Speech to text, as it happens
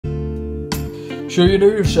Sure you know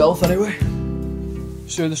yourself anyway.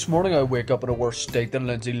 So this morning I wake up in a worse state than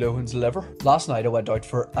Lindsay Lohan's liver. Last night I went out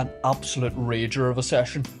for an absolute rager of a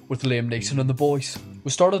session with Liam Neeson and the boys.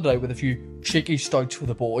 We started out with a few cheeky stouts for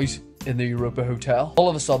the boys in the Europa Hotel. All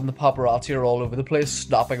of a sudden the paparazzi are all over the place,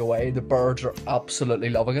 snapping away. The birds are absolutely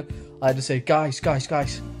loving it. I had to say, guys.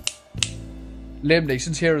 Liam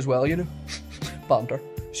Neeson's here as well, you know. Banter.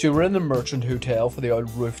 So we're in the Merchant Hotel for the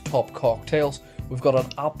old rooftop cocktails. We've got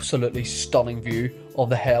an absolutely stunning view of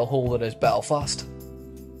the hellhole that is Belfast.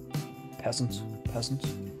 Peasants.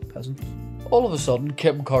 All of a sudden,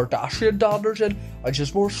 Kim Kardashian danders in, and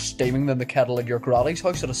she's more steaming than the kettle in your granny's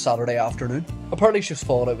house on a Saturday afternoon. Apparently she's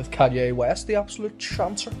fallen out with Kanye West, the absolute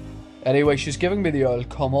chancer. Anyway, she's giving me the old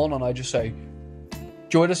come on, and I just say,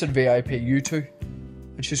 join us in VIP, you two.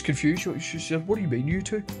 And she's confused. She said, what do you mean, you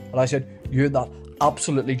two? And I said, you and that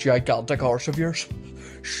absolutely gigantic arse of yours.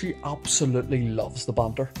 She absolutely loves the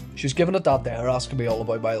banter. She's given it that there, asking me all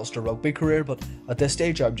about my Ulster rugby career, but at this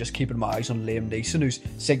stage I'm just keeping my eyes on Liam Neeson, who's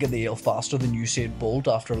sinking the ale faster than Usain Bolt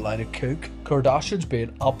after a line of coke. Kardashian's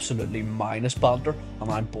being absolutely minus banter,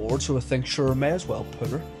 and I'm bored, so I think sure, may as well put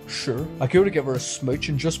her. Sure. I go to give her a smooch,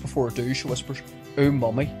 and just before I do, she whispers, "Oh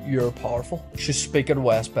mummy, you're powerful." She's speaking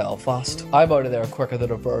West Belfast. I'm out of there quicker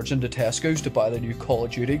than a virgin to Tesco's to buy the new Call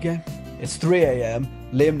of Duty game. It's 3 AM,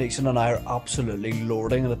 Liam Neeson and I are absolutely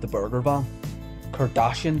lording it at the burger van.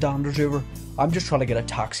 Kardashian danders over. I'm just trying to get a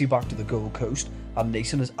taxi back to the Gold Coast, and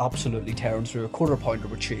Neeson is absolutely tearing through a quarter pounder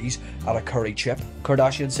with cheese and a curry chip.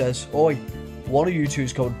 Kardashian says, "Oi, one of you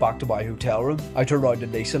two's coming back to my hotel room." I turn round to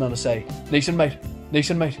Neeson and I say, Neeson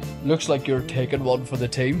mate, looks like you're taking one for the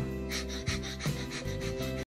team."